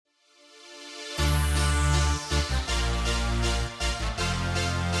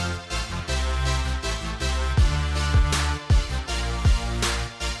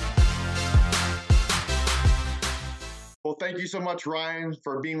Well, thank you so much, Ryan,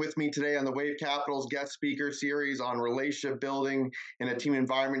 for being with me today on the Wave Capital's guest speaker series on relationship building in a team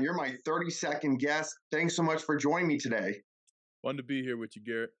environment. You're my 32nd guest. Thanks so much for joining me today. Fun to be here with you,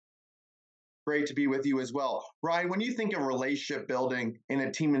 Garrett. Great to be with you as well. Ryan, when you think of relationship building in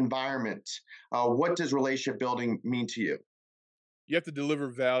a team environment, what does relationship building mean to you? You have to deliver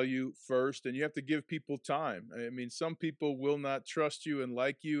value first, and you have to give people time. I mean, some people will not trust you and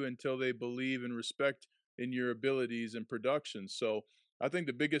like you until they believe and respect in your abilities and production. So I think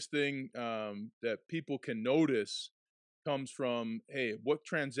the biggest thing that people can notice comes from, hey, what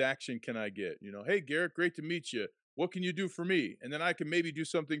transaction can I get? Hey, Garrett, great to meet you. What can you do for me? And then I can maybe do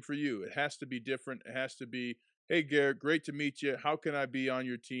something for you. It has to be different. It has to be, hey, Garrett, great to meet you. How can I be on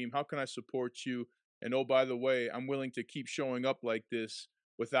your team? How can I support you? And oh, by the way, I'm willing to keep showing up like this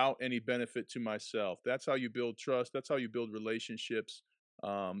without any benefit to myself. That's how you build trust. That's how you build relationships.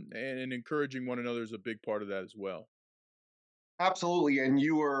 And encouraging one another is a big part of that as well. Absolutely. And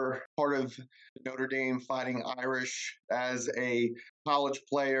you were part of Notre Dame Fighting Irish as a college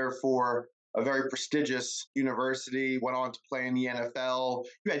player for a very prestigious university, went on to play in the NFL.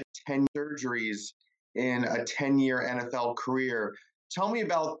 You had 10 surgeries in a 10-year NFL career. Tell me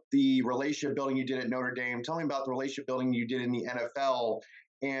about the relationship building you did at Notre Dame. Tell me about the relationship building you did in the NFL.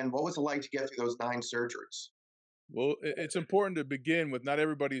 And what was it like to get through those 9 surgeries? Well, it's important to begin with not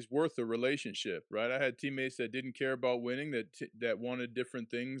everybody's worth a relationship, right? I had teammates that didn't care about winning, that wanted different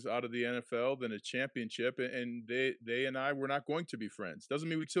things out of the NFL than a championship, and they and I were not going to be friends. Doesn't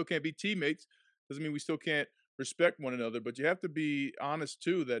mean we still can't be teammates. Doesn't mean we still can't respect one another, but you have to be honest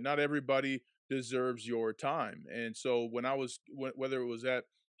too that not everybody deserves your time. And so when whether it was at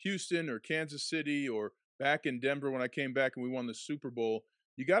Houston or Kansas City or back in Denver when I came back and we won the Super Bowl,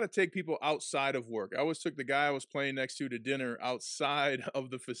 you got to take people outside of work. I always took the guy I was playing next to dinner outside of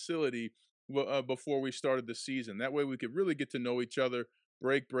the facility before we started the season. That way we could really get to know each other,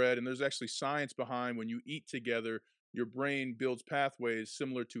 break bread. And there's actually science behind when you eat together, your brain builds pathways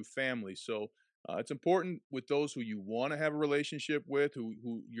similar to family. So it's important with those who you want to have a relationship with,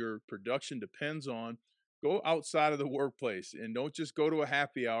 who your production depends on. Go outside of the workplace and don't just go to a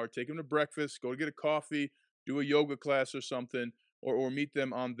happy hour. Take them to breakfast, go to get a coffee, do a yoga class or something, or meet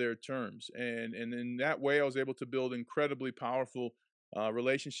them on their terms. And in that way, I was able to build incredibly powerful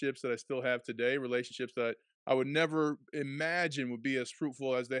relationships that I still have today, relationships that I would never imagine would be as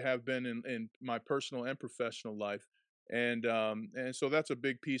fruitful as they have been in my personal and professional life. And so that's a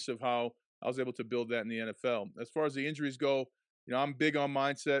big piece of how I was able to build that in the NFL. As far as the injuries go, I'm big on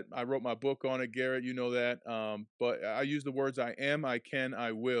mindset. I wrote my book on it, Garrett. You know that. But I use the words I am, I can,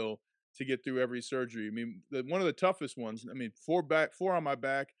 I will to get through every surgery. I mean, one of the toughest ones. I mean, four on my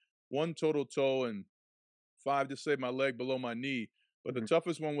back, one total toe, and 5 to save my leg below my knee. But the Mhm.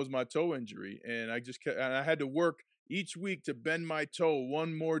 toughest one was my toe injury, and I had to work each week to bend my toe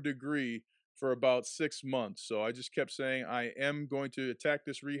one more degree for about 6 months. So I just kept saying, I am going to attack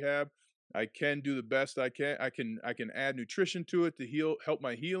this rehab. I can do the best I can. I can add nutrition to it to help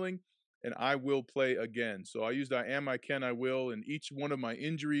my healing, and I will play again. So I used I am, I can, I will in each one of my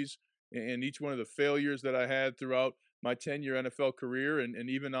injuries and each one of the failures that I had throughout my 10-year NFL career and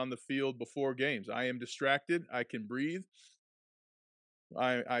even on the field before games. I am distracted. I can breathe.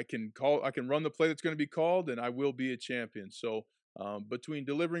 I can run the play that's going to be called, and I will be a champion. So between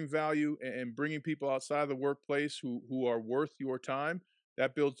delivering value and bringing people outside of the workplace who are worth your time,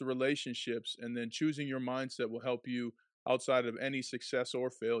 that builds the relationships, and then choosing your mindset will help you outside of any success or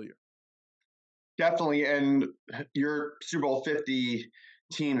failure. Definitely. And your Super Bowl 50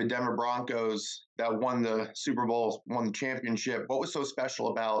 team, the Denver Broncos, that won the Super Bowl, won the championship. What was so special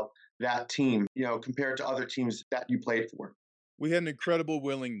about that team, compared to other teams that you played for? We had an incredible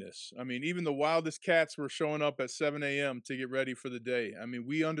willingness. I mean, even the wildest cats were showing up at 7 a.m. to get ready for the day. I mean,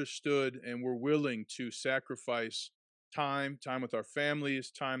 we understood and were willing to sacrifice time with our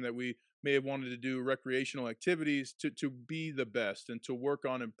families, time that we may have wanted to do recreational activities to be the best and to work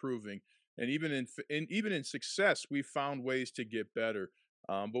on improving. And even in success, we found ways to get better.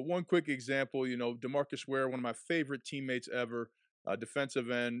 But one quick example, Demarcus Ware, one of my favorite teammates ever, defensive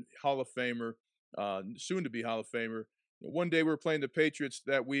end, Hall of Famer, soon to be Hall of Famer. One day we were playing the Patriots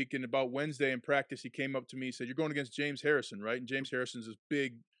that week, and about Wednesday in practice, he came up to me and said, "You're going against James Harrison, right?" And James Harrison's this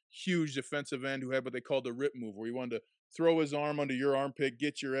big, huge defensive end who had what they called the rip move, where he wanted to throw his arm under your armpit,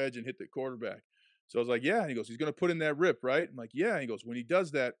 get your edge, and hit the quarterback. So I was like, "Yeah." And he goes, "He's going to put in that rip, right?" I'm like, "Yeah." And he goes, "When he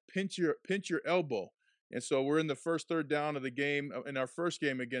does that, pinch your elbow." And so we're in the first third down of the game in our first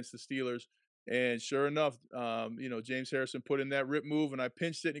game against the Steelers. And sure enough, James Harrison put in that rip move, and I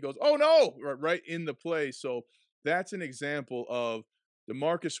pinched it, and he goes, "Oh no!" Right in the play. So that's an example of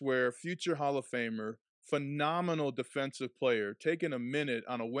DeMarcus Ware, future Hall of Famer, phenomenal defensive player, taking a minute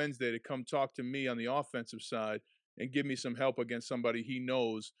on a Wednesday to come talk to me on the offensive side and give me some help against somebody he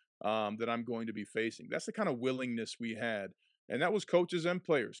knows that I'm going to be facing. That's the kind of willingness we had. And that was coaches and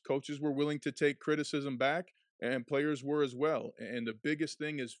players. Coaches were willing to take criticism back, and players were as well. And the biggest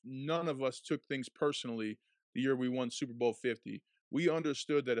thing is none of us took things personally the year we won Super Bowl 50. We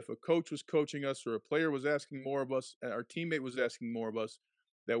understood that if a coach was coaching us or a player was asking more of us, our teammate was asking more of us,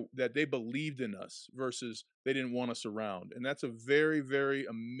 that they believed in us versus they didn't want us around. And that's a very, very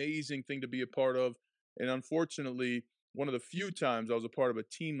amazing thing to be a part of. And unfortunately, one of the few times I was a part of a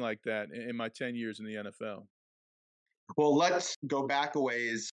team like that in my 10 years in the NFL. Well, let's go back a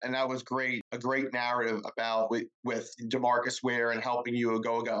ways, and that was great. A great narrative about with DeMarcus Ware and helping you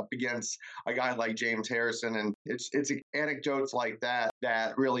go up against a guy like James Harrison, and it's anecdotes like that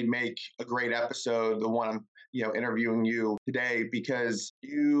that really make a great episode. The one I'm interviewing you today, because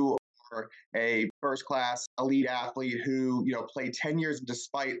you are a first-class elite athlete who played 10 years.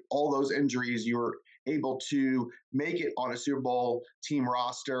 Despite all those injuries, you were able to make it on a Super Bowl team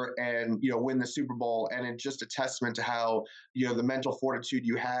roster and win the Super Bowl. And it's just a testament to how the mental fortitude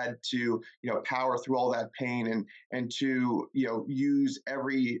you had to power through all that pain and to use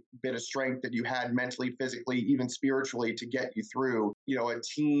every bit of strength that you had mentally, physically, even spiritually to get you through a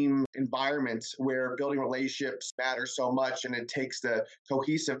team environment where building relationships matter so much, and it takes the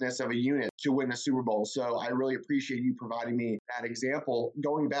cohesiveness of a unit to win the Super Bowl. So I really appreciate you providing me that example.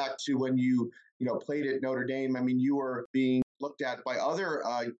 Going back to when you played at Notre Dame, I mean, you were being looked at by other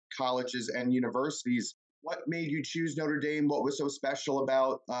colleges and universities. What made you choose Notre Dame? What was so special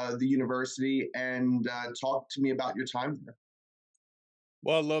about the university? And talk to me about your time there.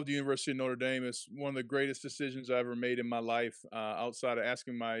 Well, I love the University of Notre Dame. It's one of the greatest decisions I ever made in my life, outside of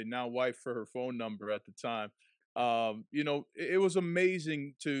asking my now wife for her phone number at the time. It was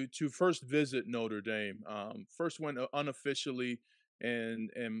amazing to first visit Notre Dame. First went unofficially,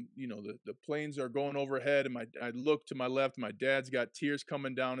 and the planes are going overhead, and I look to my left. My dad's got tears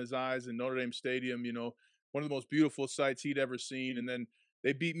coming down his eyes in Notre Dame Stadium. One of the most beautiful sights he'd ever seen. And then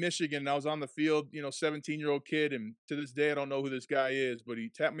they beat Michigan, and I was on the field, 17-year-old kid, and to this day I don't know who this guy is, but he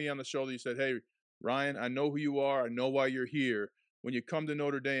tapped me on the shoulder. He said, "Hey, Ryan, I know who you are. I know why you're here. When you come to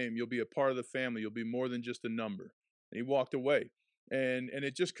Notre Dame, you'll be a part of the family. You'll be more than just a number." And he walked away. And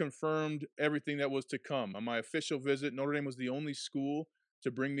it just confirmed everything that was to come. On my official visit, Notre Dame was the only school to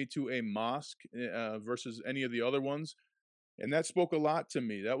bring me to a mosque versus any of the other ones. And that spoke a lot to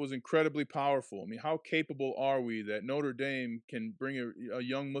me. That was incredibly powerful. I mean, how capable are we that Notre Dame can bring a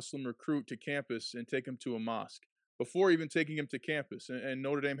young Muslim recruit to campus and take him to a mosque before even taking him to campus? And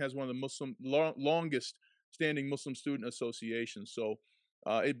Notre Dame has one of the longest standing Muslim student associations. So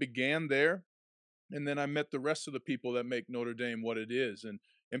it began there. And then I met the rest of the people that make Notre Dame what it is,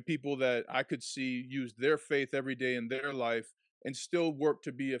 and people that I could see use their faith every day in their life and still work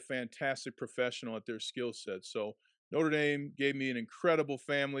to be a fantastic professional at their skill set. So Notre Dame gave me an incredible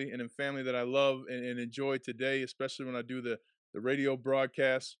family, and a family that I love and enjoy today, especially when I do the radio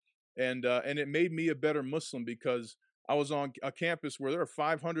broadcasts. And it made me a better Muslim because I was on a campus where there are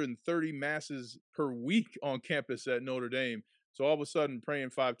 530 masses per week on campus at Notre Dame. So all of a sudden,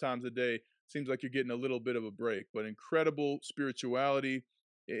 praying 5 times a day seems like you're getting a little bit of a break. But incredible spirituality,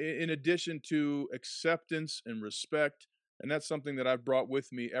 in addition to acceptance and respect. And that's something that I've brought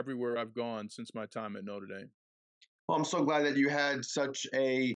with me everywhere I've gone since my time at Notre Dame. Well, I'm so glad that you had such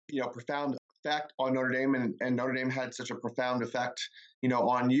a profound effect on Notre Dame, and Notre Dame had such a profound effect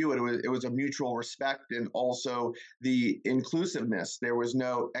on you. It was a mutual respect, and also the inclusiveness. There was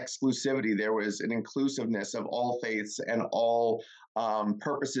no exclusivity. There was an inclusiveness of all faiths and all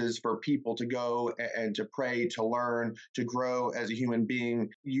purposes for people to go and to pray, to learn, to grow as a human being.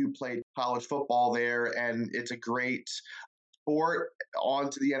 You played college football there, and it's a great sport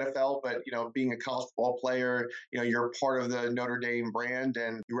on to the NFL, but being a college football player, you're part of the Notre Dame brand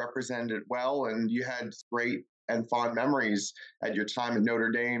and you represented it well, and you had great and fond memories at your time at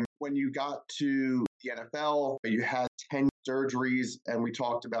Notre Dame. When you got to the NFL, you had 10 surgeries, and we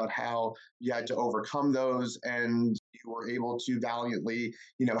talked about how you had to overcome those, and you were able to valiantly,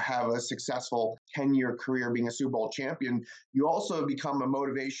 have a successful 10-year career being a Super Bowl champion. You also become a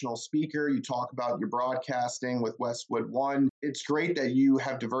motivational speaker. You talk about your broadcasting with Westwood One. It's great that you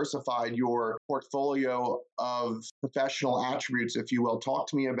have diversified your portfolio of professional attributes, if you will. Talk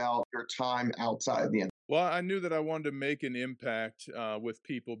to me about your time outside the NFL. Well, I knew that I wanted to make an impact with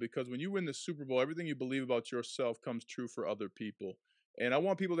people, because when you win the Super Bowl, everything you believe about yourself comes true for other people. And I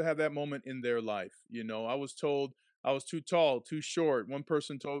want people to have that moment in their life. I was told I was too tall, too short. One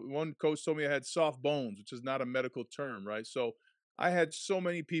coach told me I had soft bones, which is not a medical term, right? So I had so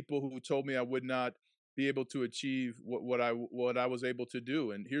many people who told me I would not be able to achieve what I was able to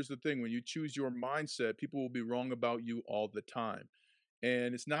do. And here's the thing: when you choose your mindset, people will be wrong about you all the time,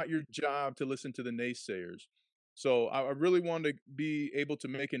 and it's not your job to listen to the naysayers. So I really wanted to be able to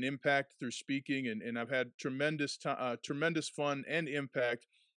make an impact through speaking, and I've had tremendous fun and impact.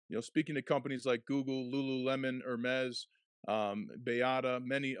 Speaking to companies like Google, Lululemon, Hermes, Beata,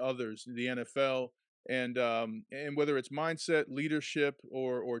 many others, the NFL, and whether it's mindset, leadership,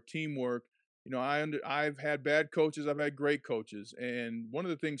 or teamwork. I've had bad coaches, I've had great coaches, and one of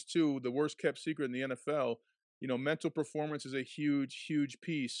the things too, the worst kept secret in the NFL, mental performance is a huge, huge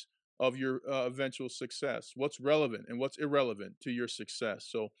piece of your eventual success. What's relevant and what's irrelevant to your success.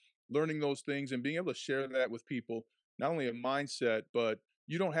 So, learning those things and being able to share that with people, not only a mindset, but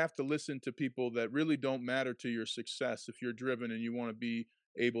you don't have to listen to people that really don't matter to your success if you're driven and you want to be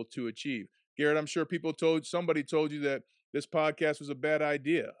able to achieve. Garrett, I'm sure somebody told you that this podcast was a bad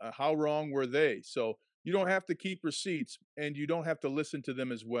idea. How wrong were they? So, you don't have to keep receipts and you don't have to listen to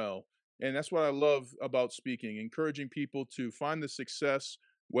them as well. And that's what I love about speaking, encouraging people to find the success,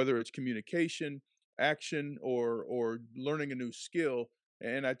 whether it's communication, action, or learning a new skill.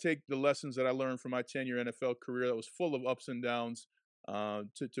 And I take the lessons that I learned from my 10-year NFL career that was full of ups and downs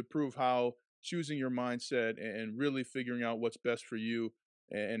to prove how choosing your mindset and really figuring out what's best for you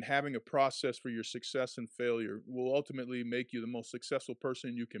and having a process for your success and failure will ultimately make you the most successful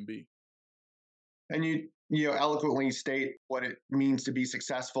person you can be. And you eloquently state what it means to be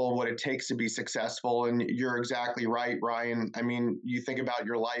successful, what it takes to be successful. And you're exactly right, Ryan. I mean, you think about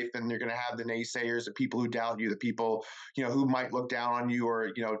your life and you're going to have the naysayers, the people who doubt you, the people, who might look down on you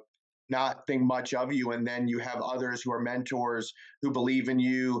or, not think much of you. And then you have others who are mentors who believe in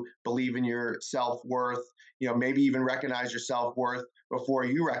you, believe in your self-worth, maybe even recognize your self-worth before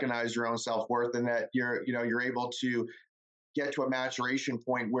you recognize your own self-worth, and that you're able to get to a maturation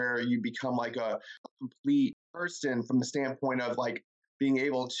point where you become like a complete person from the standpoint of like being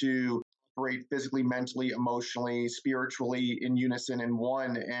able to operate physically, mentally, emotionally, spiritually in unison in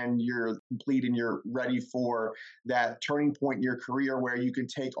one, and you're complete and you're ready for that turning point in your career where you can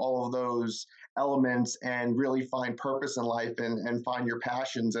take all of those elements and really find purpose in life and find your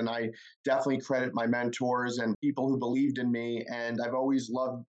passions. And I definitely credit my mentors and people who believed in me. And I've always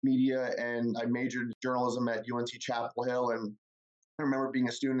loved media, and I majored in journalism at UNC Chapel Hill. And I remember being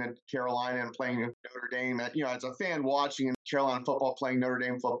a student at Carolina and playing Notre Dame, as a fan watching Carolina football, playing Notre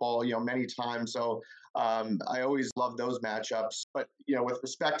Dame football, many times. So I always love those matchups. But, with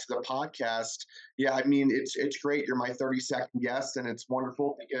respect to the podcast, yeah, I mean, it's great. You're my 32nd guest, and it's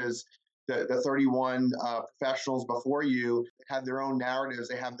wonderful because the 31 professionals before you have their own narratives.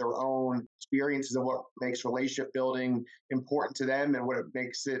 They have their own experiences of what makes relationship building important to them and what it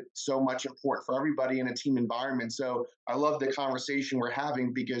makes it so much important for everybody in a team environment. So I love the conversation we're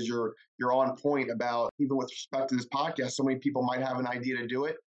having because you're on point about, even with respect to this podcast, so many people might have an idea to do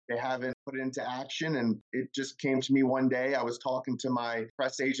it. They haven't put it into action. And it just came to me one day. I was talking to my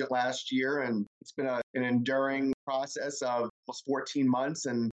press agent last year, and it's been an enduring process of almost 14 months,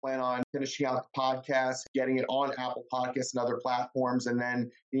 and plan on finishing out the podcast, getting it on Apple Podcasts and other platforms, and then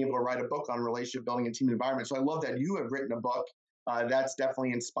being able to write a book on relationship building and team environment. So I love that you have written a book. That's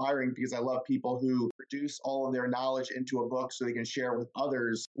definitely inspiring because I love people who produce all of their knowledge into a book so they can share with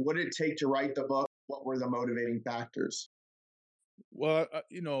others. What did it take to write the book? What were the motivating factors? Well,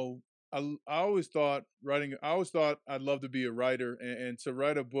 I always thought I'd love to be a writer, and to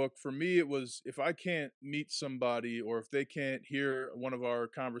write a book for me, it was if I can't meet somebody or if they can't hear one of our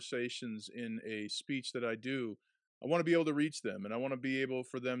conversations in a speech that I do, I want to be able to reach them, and I want to be able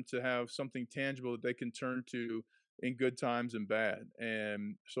for them to have something tangible that they can turn to in good times and bad.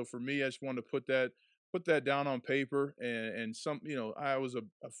 And so for me, I just wanted to put that down on paper, and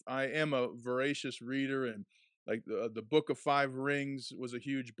I am a voracious reader, and like the Book of Five Rings was a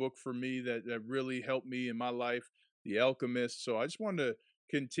huge book for me that really helped me in my life. The Alchemist. So I just wanted to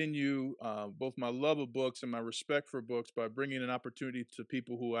continue both my love of books and my respect for books by bringing an opportunity to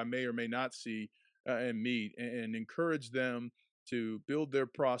people who I may or may not see and meet, and encourage them to build their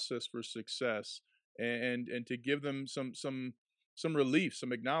process for success, and to give them some relief,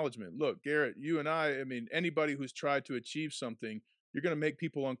 some acknowledgement. Look, Garrett, you and I mean, anybody who's tried to achieve something, you're going to make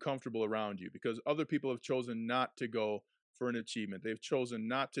people uncomfortable around you because other people have chosen not to go for an achievement. They've chosen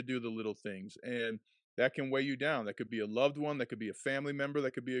not to do the little things. And that can weigh you down. That could be a loved one, that could be a family member,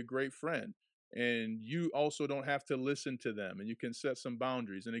 that could be a great friend. And you also don't have to listen to them, and you can set some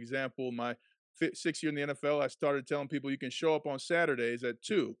boundaries. An example, my 6th year in the NFL, I started telling people you can show up on Saturdays at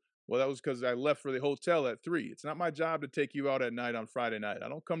 2. Well, that was because I left for the hotel at 3. It's not my job to take you out at night on Friday night. I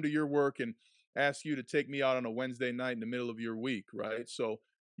don't come to your work and ask you to take me out on a Wednesday night in the middle of your week, right? So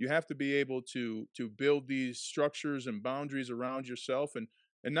You have to be able to build these structures and boundaries around yourself, and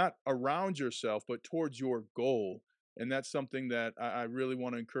not around yourself, but towards your goal. And that's something that I really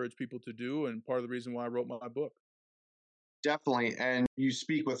want to encourage people to do, and part of the reason why I wrote my book. Definitely. And you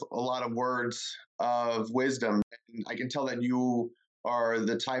speak with a lot of words of wisdom. And I can tell that you are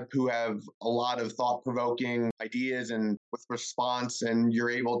the type who have a lot of thought provoking ideas and with response, and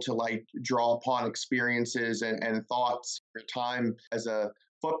you're able to like draw upon experiences and thoughts, your time as a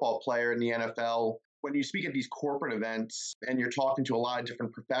football player in the NFL. When you speak at these corporate events and you're talking to a lot of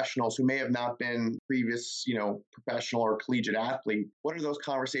different professionals who may have not been previous, professional or collegiate athlete, what are those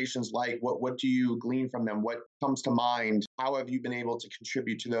conversations like? What do you glean from them? What comes to mind? How have you been able to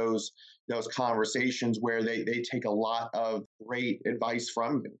contribute to those conversations where they take a lot of great advice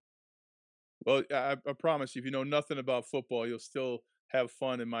from you? Well, I promise you, if you know nothing about football, you'll still have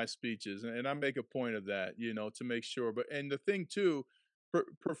fun in my speeches, and I make a point of that, to make sure. But and the thing too,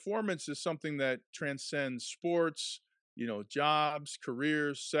 performance is something that transcends sports, jobs,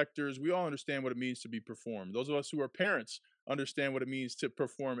 careers, sectors. We all understand what it means to be performed. Those of us who are parents understand what it means to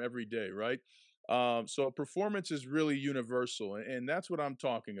perform every day, right? So performance is really universal, and that's what I'm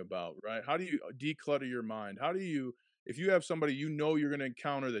talking about, right? How do you declutter your mind? How do you if you have somebody you're going to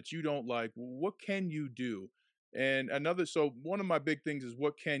encounter that you don't like, what can you do? So one of my big things is,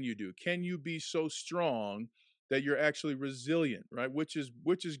 what can you do? Can you be so strong that you're actually resilient, right? Which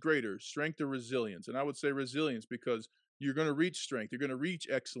is greater, strength or resilience? And I would say resilience, because you're going to reach strength, you're going to reach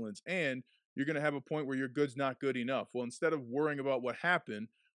excellence, and you're going to have a point where your good's not good enough. Well, instead of worrying about what happened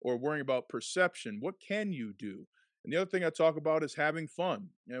or worrying about perception, what can you do? And the other thing I talk about is having fun.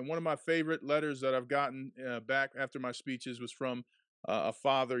 And one of my favorite letters that I've gotten back after my speeches was from a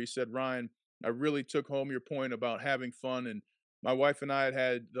father. He said, "Ryan, I really took home your point about having fun. And my wife and I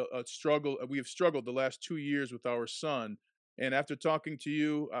had a struggle. We have struggled the last 2 years with our son. And after talking to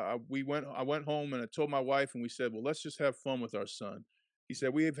you, I went home and I told my wife, and we said, well, let's just have fun with our son." He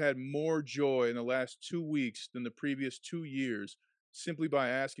said, "We have had more joy in the last 2 weeks than the previous 2 years, simply by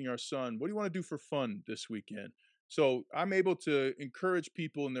asking our son, what do you want to do for fun this weekend?" So I'm able to encourage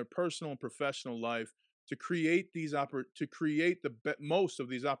people in their personal and professional life to create most of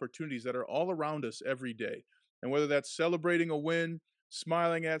these opportunities that are all around us every day. And whether that's celebrating a win,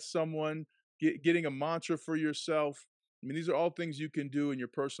 smiling at someone, getting a mantra for yourself, I mean, these are all things you can do in your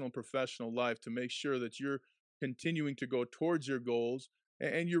personal and professional life to make sure that you're continuing to go towards your goals,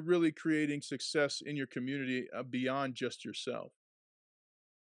 and you're really creating success in your community beyond just yourself.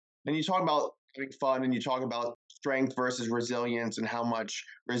 And you talk about having fun and you talk about strength versus resilience and how much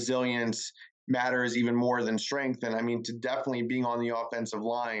resilience matters even more than strength. And I mean, to definitely being on the offensive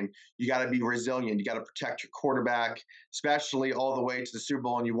line, you got to be resilient. You got to protect your quarterback, especially all the way to the Super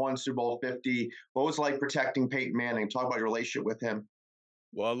Bowl. And you won Super Bowl 50. What was it like protecting Peyton Manning? Talk about your relationship with him.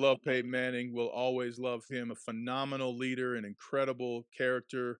 Well, I love Peyton Manning. Will always love him. A phenomenal leader, an incredible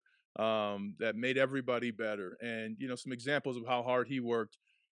character, that made everybody better. And some examples of how hard he worked.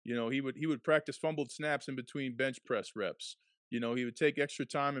 He would practice fumbled snaps in between bench press reps. He would take extra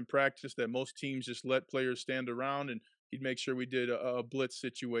time in practice that most teams just let players stand around, and he'd make sure we did a blitz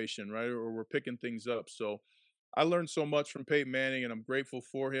situation, right, or we're picking things up. So I learned so much from Peyton Manning, and I'm grateful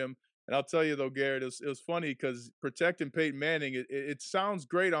for him. And I'll tell you though, Garrett, it was funny because protecting Peyton Manning, it sounds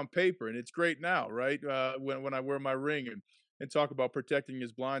great on paper, and it's great now, right? When I wear my ring and talk about protecting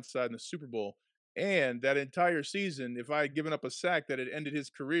his blind side in the Super Bowl. And that entire season, if I had given up a sack that had ended his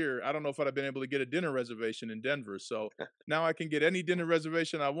career, I don't know if I'd have been able to get a dinner reservation in Denver. So now I can get any dinner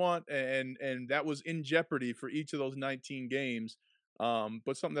reservation I want, and that was in jeopardy for each of those 19 games.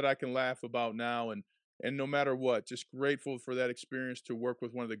 But something that I can laugh about now, and no matter what, just grateful for that experience to work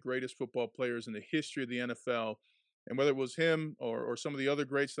with one of the greatest football players in the history of the NFL. And whether it was him or some of the other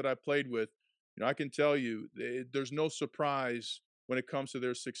greats that I played with, I can tell you there's no surprise when it comes to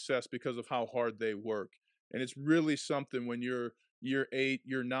their success because of how hard they work. And it's really something when you're year 8,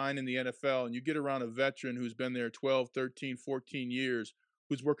 year 9 in the NFL, and you get around a veteran who's been there 12, 13, 14 years,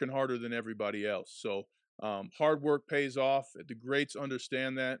 who's working harder than everybody else. So hard work pays off. The greats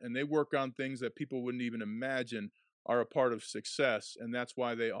understand that, and they work on things that people wouldn't even imagine are a part of success, and that's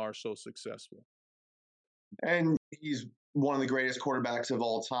why they are so successful. And he's one of the greatest quarterbacks of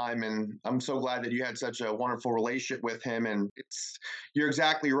all time. And I'm so glad that you had such a wonderful relationship with him. And you're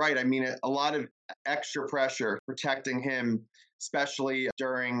exactly right. I mean, a lot of extra pressure protecting him, especially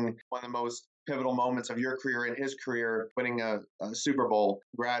during one of the most pivotal moments of your career and his career, winning a Super Bowl.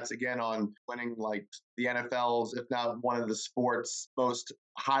 Congrats again on winning like the NFL's, if not one of the sport's most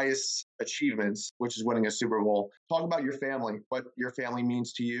highest achievements, which is winning a Super Bowl. Talk about your family, what your family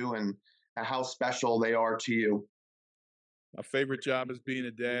means to you, and how special they are to you. My favorite job is being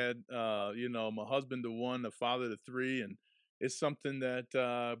a dad. I'm a husband to one, a father to three, and it's something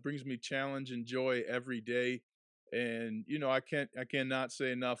that brings me challenge and joy every day. And I cannot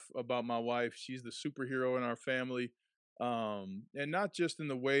say enough about my wife. She's the superhero in our family, and not just in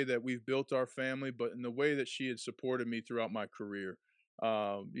the way that we've built our family, but in the way that she had supported me throughout my career.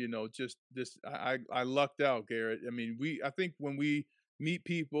 Just this, I lucked out, Garrett. I mean, I think when we meet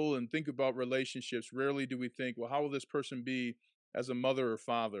people and think about relationships, rarely do we think, well, how will this person be as a mother or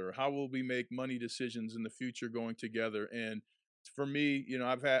father? Or how will we make money decisions in the future going together? And for me,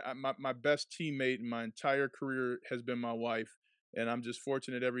 I've had my best teammate in my entire career has been my wife. And I'm just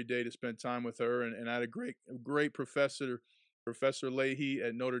fortunate every day to spend time with her. And I had a great professor, Professor Leahy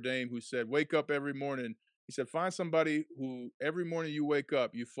at Notre Dame, who said, wake up every morning. He said, find somebody who every morning you wake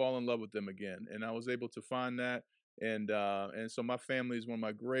up, you fall in love with them again. And I was able to find that, and so my family is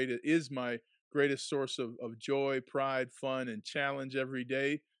my greatest source of joy, pride, fun, and challenge every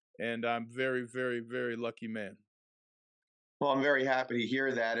day. And I'm very, very, very lucky man. Well, I'm very happy to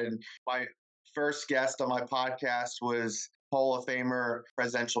hear that. And my first guest on my podcast was Hall of Famer,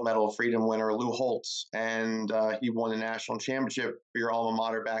 Presidential Medal of Freedom winner Lou Holtz, and he won the national championship for your alma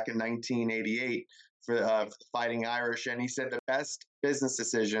mater back in 1988 for the Fighting Irish. And he said the best business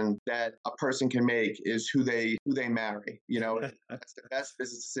decision that a person can make is who they marry. That's the best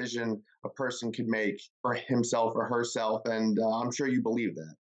business decision a person can make for himself or herself, and I'm sure you believe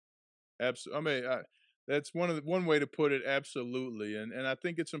that. Absolutely. That's one way to put it. Absolutely, and I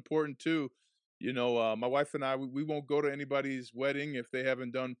think it's important too. My wife and I, we won't go to anybody's wedding if they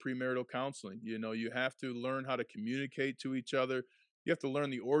haven't done premarital counseling. You have to learn how to communicate to each other. You have to learn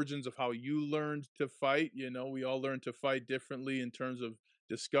the origins of how you learned to fight. We all learn to fight differently in terms of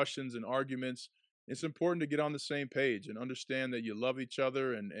discussions and arguments. It's important to get on the same page and understand that you love each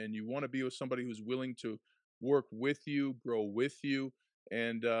other, and you want to be with somebody who's willing to work with you, grow with you,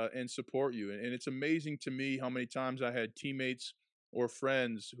 and support you. And it's amazing to me how many times I had teammates or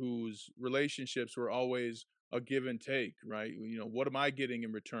friends whose relationships were always a give and take, right? What am I getting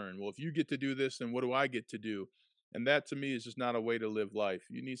in return? Well, if you get to do this, then what do I get to do? And that to me is just not a way to live life.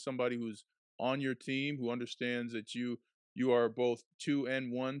 You need somebody who's on your team, who understands that you are both two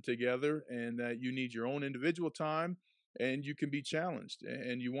and one together, and that you need your own individual time, and you can be challenged.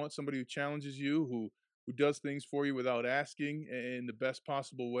 And you want somebody who challenges you, who does things for you without asking in the best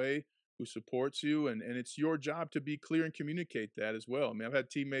possible way, who supports you. And it's your job to be clear and communicate that as well. I mean, I've had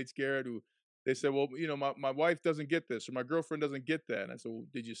teammates, Garrett, who they said, well, my wife doesn't get this, or my girlfriend doesn't get that. And I said, well,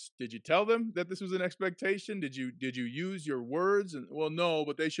 did you tell them that this was an expectation? Did you use your words? And well, no,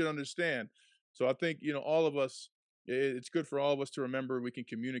 but they should understand. So I think, all of us, it's good for all of us to remember we can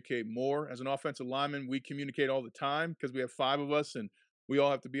communicate more. As an offensive lineman, we communicate all the time because we have five of us and we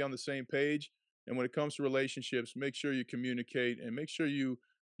all have to be on the same page. And when it comes to relationships, make sure you communicate, and make sure you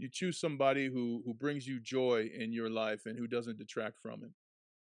choose somebody who brings you joy in your life and who doesn't detract from it.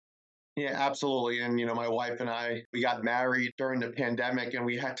 Yeah, absolutely. And, my wife and I, we got married during the pandemic and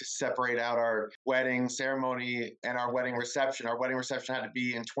we had to separate out our wedding ceremony and our wedding reception. Our wedding reception had to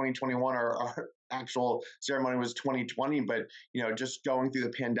be in 2021. Our actual ceremony was 2020. But, just going through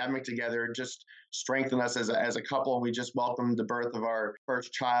the pandemic together just strengthened us as a couple. And we just welcomed the birth of our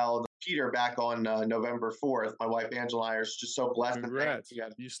first child, Peter, back on November 4th. My wife, Angela, and I are just so blessed and thankful.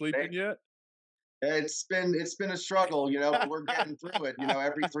 Congrats. You sleeping yet? It's been a struggle, but we're getting through it.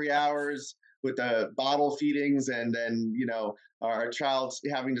 Every 3 hours with the bottle feedings, and then our child's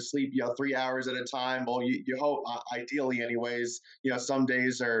having to sleep 3 hours at a time. Well, you hope, ideally, anyways. Some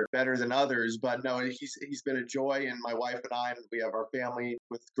days are better than others, but no, he's been a joy, and my wife and I, and we have our family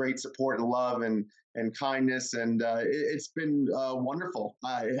with great support and love and kindness, and it's been wonderful.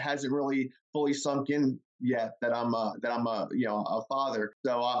 It hasn't really fully sunk in yet that I'm a father,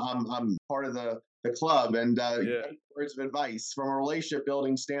 so I'm part of the club, and Yeah. words of advice from a relationship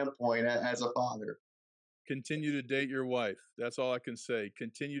building standpoint as a father. Continue to date your wife. That's all I can say.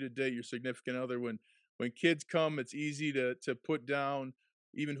 Continue to date your significant other. When kids come, it's easy to put down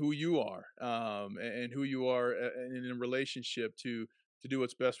even who you are, and who you are in a relationship to do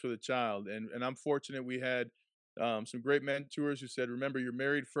what's best for the child. And I'm fortunate we had some great mentors who said, "Remember, you're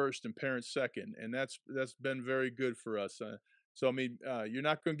married first and parents second," and that's been very good for us. So I mean, you're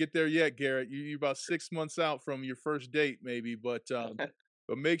not going to get there yet, Garrett. You're about 6 months out from your first date, maybe, but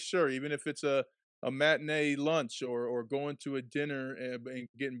make sure, even if it's a matinee lunch, or going to a dinner, and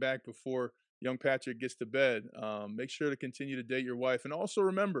getting back before young Patrick gets to bed. Make sure to continue to date your wife. And also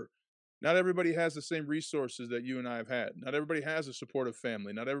remember, not everybody has the same resources that you and I have had. Not everybody has a supportive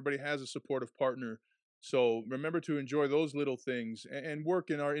family. Not everybody has a supportive partner. So remember to enjoy those little things, and work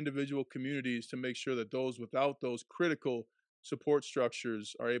in our individual communities to make sure that those without those critical support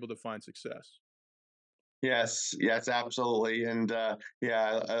structures are able to find success. Yes, absolutely. And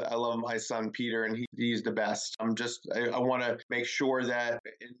yeah, I love my son Peter, and he's the best. I want to make sure that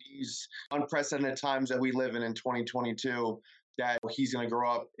in these unprecedented times that we live in 2022, that he's going to grow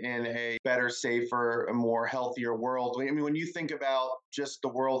up in a better, safer, a more healthier world. I mean, when you think about just the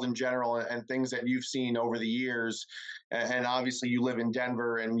world in general and things that you've seen over the years, and obviously you live in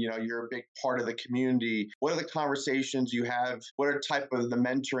Denver, and you're a big part of the community. What are the conversations you have? What are type of the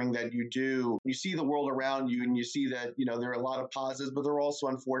mentoring that you do? You see the world around you, and you see that there are a lot of positives, but there are also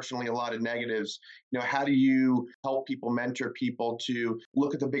unfortunately a lot of negatives. How do you help people, mentor people to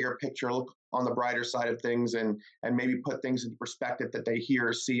look at the bigger picture, look on the brighter side of things, and maybe put things into perspective that they hear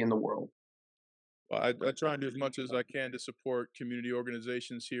or see in the world? Well, I try and do as much as I can to support community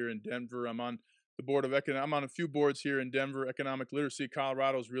organizations here in Denver. I'm on the board of I'm on a few boards here in Denver. Economic literacy,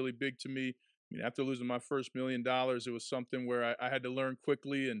 Colorado is really big to me. I mean, after losing my first $1 million, it was something where I had to learn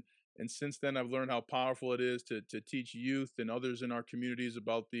quickly, and since then I've learned how powerful it is to teach youth and others in our communities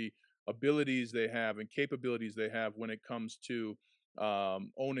about the abilities they have and capabilities they have when it comes to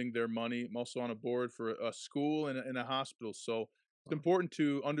owning their money. I'm also on a board for a school and a hospital, so it's important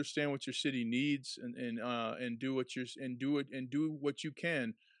to understand what your city needs and do what you're and do it and do what you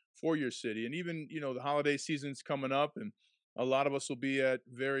can for your city. And even the holiday season's coming up, and a lot of us will be at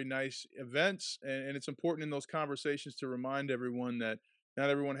very nice events, and it's important in those conversations to remind everyone that not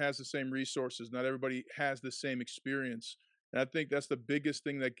everyone has the same resources, not everybody has the same experience. And I think that's the biggest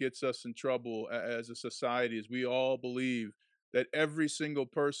thing that gets us in trouble as a society is we all believe that every single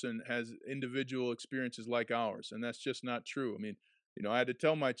person has individual experiences like ours, and that's just not true. I mean, I had to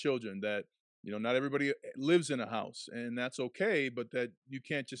tell my children that, not everybody lives in a house, and that's okay, but that you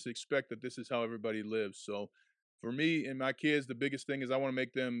can't just expect that this is how everybody lives. So for me and my kids, the biggest thing is I want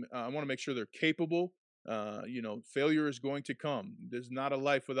to make sure they're capable. Failure is going to come. There's not a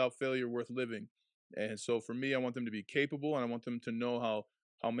life without failure worth living. And so for me, I want them to be capable, and I want them to know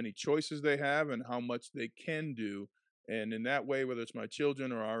how many choices they have and how much they can do. And in that way, whether it's my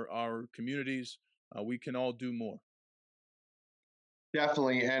children or our communities, we can all do more.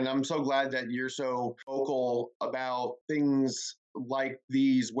 Definitely. And I'm so glad that you're so vocal about things like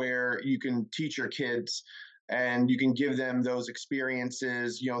these where you can teach your kids and you can give them those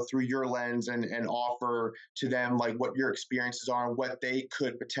experiences, through your lens, and offer to them like what your experiences are and what they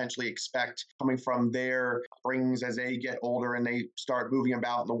could potentially expect coming from their brings as they get older and they start moving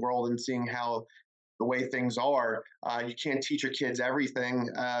about in the world and seeing how the way things are. You can't teach your kids everything.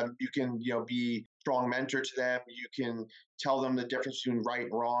 You can, be strong mentor to them. You can tell them the difference between right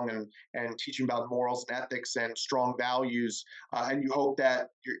and wrong, and teach them about morals and ethics and strong values. And you hope that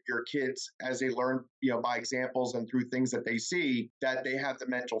your kids, as they learn, by examples and through things that they see, that they have the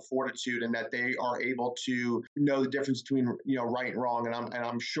mental fortitude and that they are able to know the difference between, right and wrong. And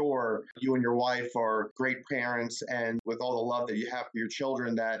I'm sure you and your wife are great parents, and with all the love that you have for your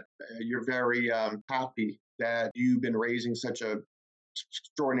children, that you're very happy that you've been raising such a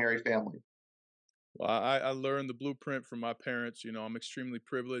extraordinary family. Well, I learned the blueprint from my parents. I'm extremely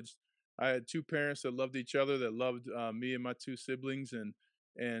privileged. I had two parents that loved each other, that loved me and my two siblings,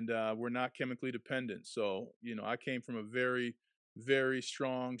 and were not chemically dependent. So, I came from a very, very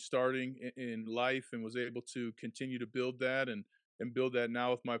strong starting in life, and was able to continue to build that and build that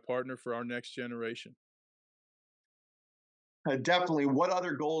now with my partner for our next generation. Definitely. What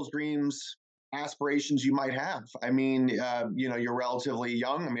other goals, dreams, aspirations you might have? I mean, you're relatively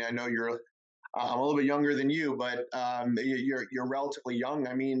young. I mean, I know I'm a little bit younger than you, but you're relatively young.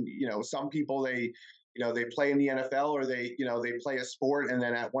 I mean, some people they play in the NFL, or they play a sport, and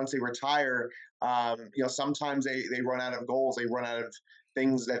then once they retire, sometimes they run out of goals, they run out of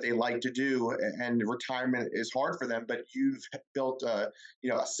things that they like to do, and retirement is hard for them. But you've built a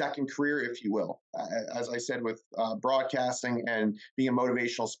second career, if you will, as I said, with broadcasting and being a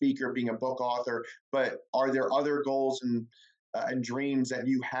motivational speaker, being a book author. But are there other goals and dreams that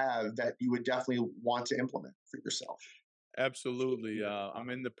you have that you would definitely want to implement for yourself? Absolutely. I'm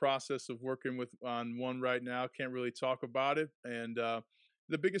in the process of working with on one right now. Can't really talk about it. And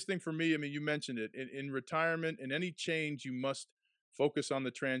the biggest thing for me, I mean, you mentioned it in retirement, in any change, you must focus on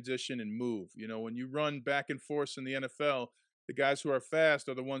the transition and move. When you run back and forth in the NFL, the guys who are fast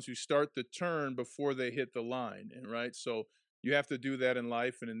are the ones who start the turn before they hit the line. And right. So you have to do that in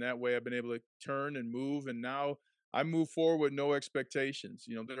life. And in that way, I've been able to turn and move. And now I move forward with no expectations.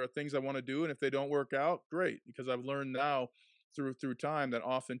 There are things I want to do, and if they don't work out, great, because I've learned now through time that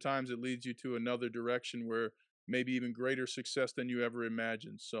oftentimes it leads you to another direction where maybe even greater success than you ever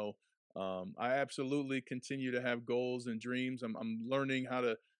imagined. So I absolutely continue to have goals and dreams. I'm learning how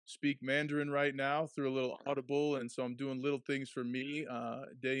to speak Mandarin right now through a little Audible, and so I'm doing little things for me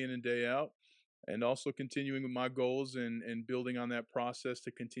day in and day out, and also continuing with my goals and building on that process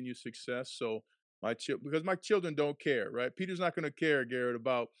to continue success. So because my children don't care, right? Peter's not going to care, Garrett,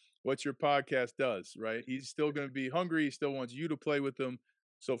 about what your podcast does, right? He's still going to be hungry. He still wants you to play with him.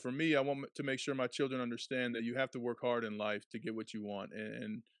 So for me, I want to make sure my children understand that you have to work hard in life to get what you want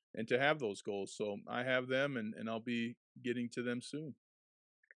and to have those goals. So I have them, and I'll be getting to them soon.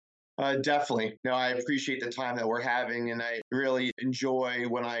 Definitely. No, I appreciate the time that we're having, and I really enjoy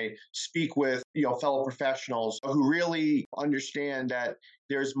when I speak with fellow professionals who really understand that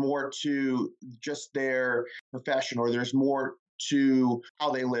there's more to just their profession, or there's more to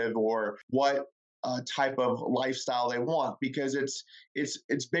how they live, or what type of lifestyle they want, because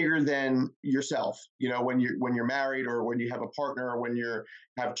it's bigger than yourself. When you're married, or when you have a partner, or when you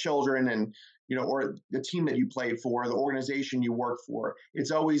have children, and or the team that you play for, the organization you work for,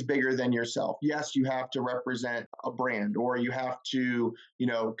 it's always bigger than yourself. Yes, you have to represent a brand, or you have to,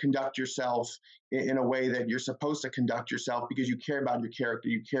 conduct yourself in a way that you're supposed to conduct yourself, because you care about your character,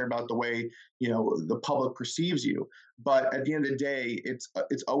 you care about the way, the public perceives you. But at the end of the day, it's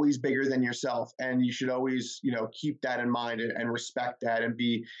always bigger than yourself, and you should always, keep that in mind, and respect that, and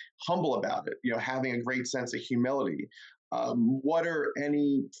be humble about it. Having a great sense of humility. What are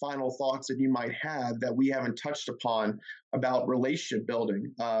any final thoughts that you might have that we haven't touched upon about relationship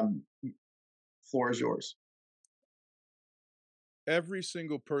building? Floor is yours. Every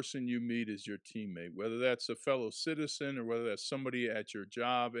single person you meet is your teammate, whether that's a fellow citizen or whether that's somebody at your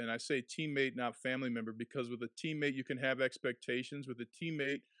job. And I say teammate, not family member, because with a teammate, you can have expectations. With a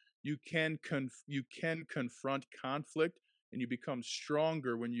teammate, you can confront conflict, and you become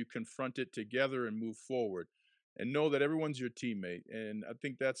stronger when you confront it together and move forward. And know that everyone's your teammate. And I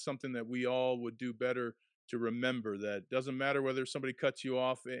think that's something that we all would do better to remember, that doesn't matter whether somebody cuts you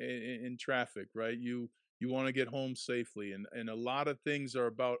off in traffic, right? You want to get home safely, and a lot of things are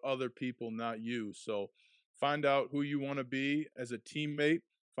about other people, not you. So find out who you want to be as a teammate,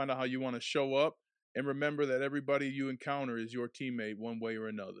 find out how you want to show up, and remember that everybody you encounter is your teammate one way or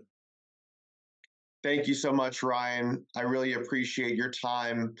another. Thank you so much, Ryan. I really appreciate your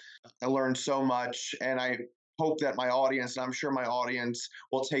time. I learned so much, and I hope that my audience, and I'm sure my audience,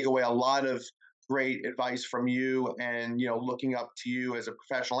 will take away a lot of great advice from you, and looking up to you as a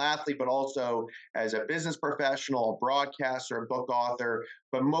professional athlete, but also as a business professional, a broadcaster, a book author,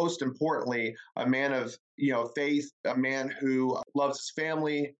 but most importantly, a man of faith, a man who loves his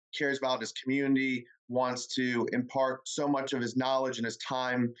family, cares about his community, wants to impart so much of his knowledge and his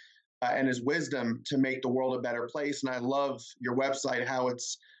time and his wisdom to make the world a better place. And I love your website, how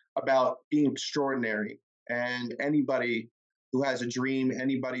it's about being extraordinary. And anybody who has a dream,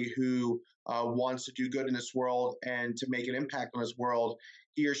 anybody who wants to do good in this world and to make an impact on this world,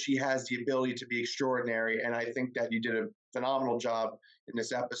 he or she has the ability to be extraordinary. And I think that you did a phenomenal job in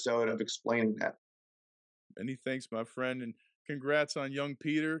this episode of explaining that. Many thanks, my friend. And congrats on young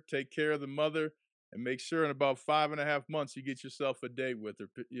Peter. Take care of the mother, and make sure in about 5.5 months you get yourself a date with her.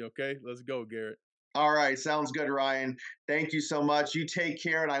 Okay? Let's go, Garrett. All right. Sounds good, Ryan. Thank you so much. You take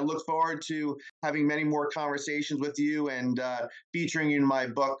care, and I look forward to having many more conversations with you, and featuring you in my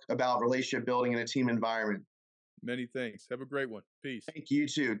book about relationship building in a team environment. Many thanks. Have a great one. Peace. Thank you,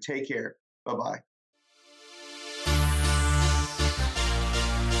 too. Take care. Bye-bye.